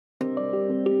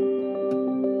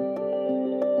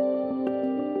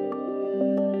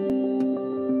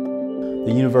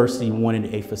The university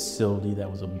wanted a facility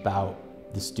that was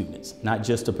about the students, not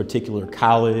just a particular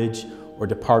college or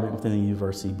department within the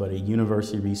university, but a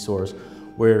university resource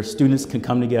where students can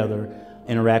come together,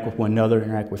 interact with one another,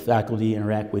 interact with faculty,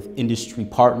 interact with industry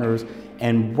partners,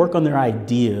 and work on their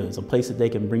ideas, a place that they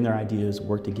can bring their ideas,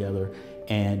 work together,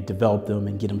 and develop them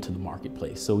and get them to the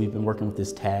marketplace. So we've been working with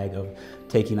this tag of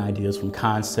taking ideas from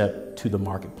concept to the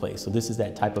marketplace. So this is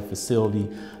that type of facility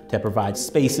that provides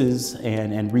spaces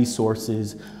and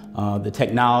resources, the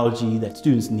technology that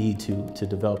students need to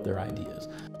develop their ideas.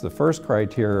 The first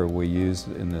criteria we use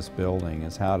in this building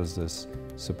is how does this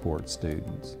support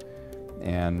students?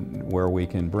 And where we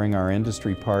can bring our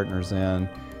industry partners in,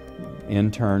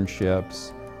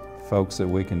 internships, folks that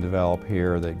we can develop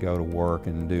here that go to work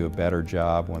and do a better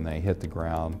job when they hit the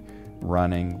ground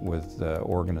running with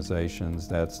organizations.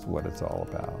 That's what it's all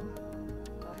about.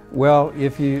 Well,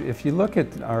 if you look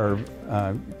at our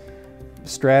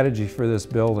strategy for this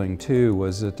building too,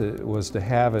 was to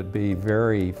have it be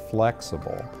very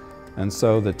flexible. And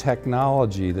so the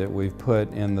technology that we've put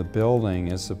in the building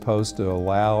is supposed to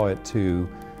allow it to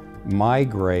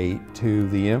migrate to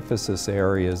the emphasis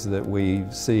areas that we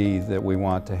see that we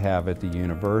want to have at the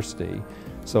university.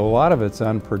 So a lot of it's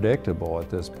unpredictable at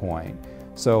this point.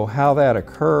 So how that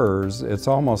occurs, it's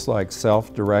almost like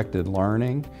self-directed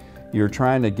learning. You're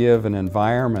trying to give an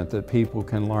environment that people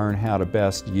can learn how to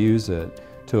best use it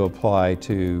to apply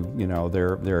to,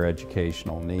 their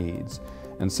educational needs.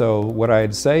 And so what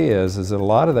I'd say is that a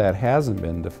lot of that hasn't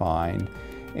been defined,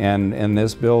 and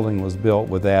this building was built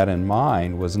with that in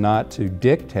mind, was not to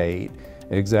dictate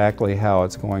exactly how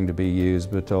it's going to be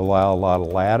used, but to allow a lot of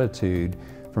latitude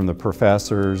from the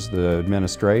professors, the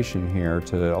administration here,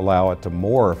 to allow it to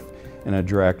morph in a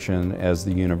direction as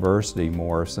the university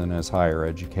morphs and as higher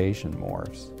education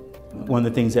morphs. One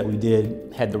of the things that we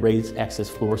did had the raised access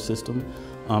floor system.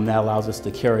 That allows us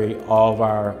to carry all of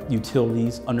our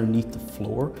utilities underneath the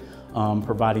floor,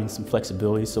 providing some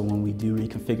flexibility so when we do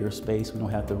reconfigure a space, we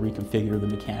don't have to reconfigure the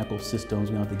mechanical systems,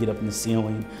 we don't have to get up in the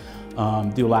ceiling,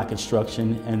 do a lot of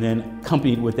construction, and then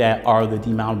accompanied with that are the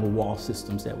demountable wall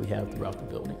systems that we have throughout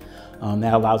the building.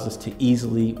 That allows us to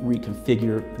easily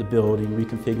reconfigure the building,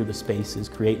 reconfigure the spaces,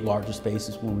 create larger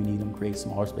spaces when we need them, create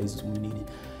smaller spaces when we need it,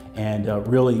 and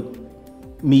really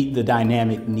meet the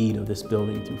dynamic need of this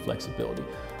building through flexibility.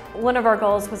 One of our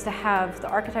goals was to have the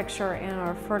architecture and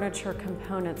our furniture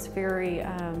components very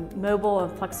mobile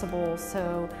and flexible,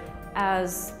 so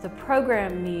as the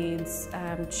program needs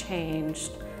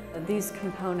changed, these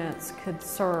components could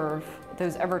serve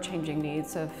those ever-changing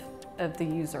needs of the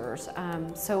users.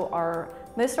 So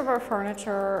most of our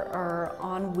furniture are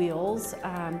on wheels.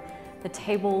 The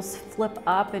tables flip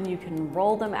up and you can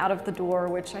roll them out of the door,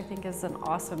 which I think is an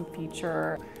awesome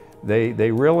feature.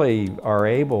 They really are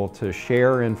able to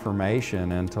share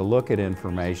information and to look at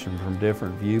information from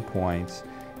different viewpoints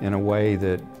in a way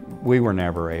that we were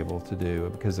never able to do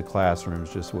because the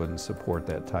classrooms just wouldn't support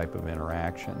that type of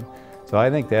interaction. So I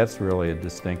think that's really a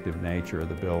distinctive nature of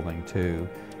the building too,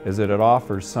 is that it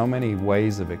offers so many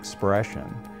ways of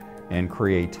expression and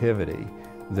creativity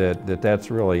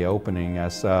that's really opening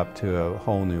us up to a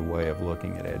whole new way of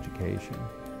looking at education.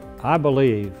 I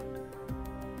believe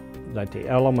that the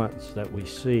elements that we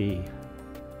see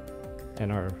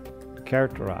and are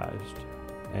characterized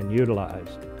and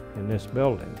utilized in this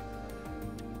building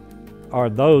are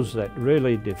those that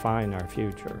really define our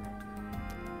future.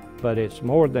 But it's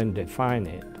more than define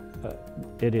it,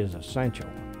 it is essential.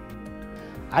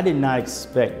 I did not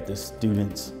expect the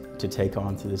students to take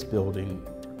on to this building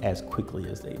as quickly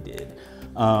as they did.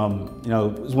 It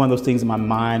was one of those things in my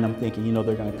mind. I'm thinking,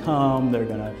 they're going to come, they're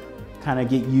going to kind of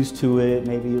get used to it,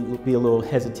 maybe be a little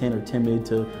hesitant or timid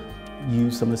to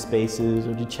use some of the spaces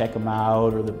or to check them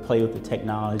out or to play with the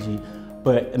technology.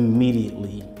 But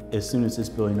immediately, as soon as this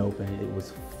building opened, it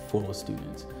was full of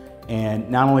students. And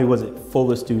not only was it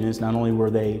full of students, not only were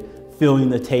they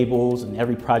filling the tables and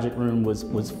every project room was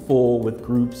full with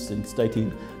groups and study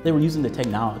teams, they were using the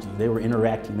technology. They were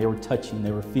interacting, they were touching,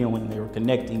 they were feeling, they were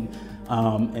connecting,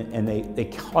 and they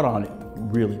caught on it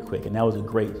really quick, and that was a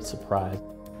great surprise.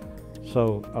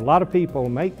 So a lot of people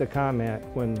make the comment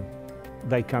when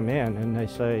they come in and they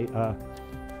say,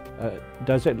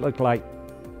 does it look like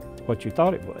what you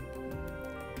thought it would?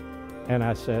 And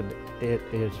I said, it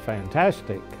is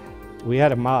fantastic. We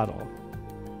had a model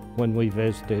when we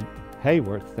visited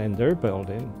Haworth and their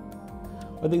building.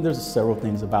 I think there's several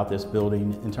things about this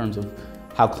building in terms of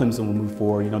how Clemson will move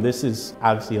forward. This is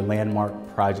obviously a landmark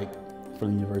project for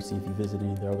the university if you visit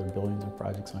any of their other buildings or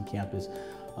projects on campus.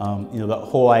 The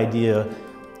whole idea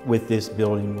with this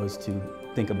building was to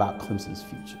think about Clemson's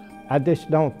future. I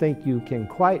just don't think you can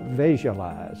quite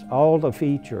visualize all the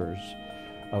features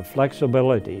of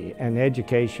flexibility and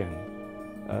education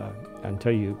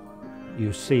until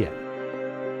you see it.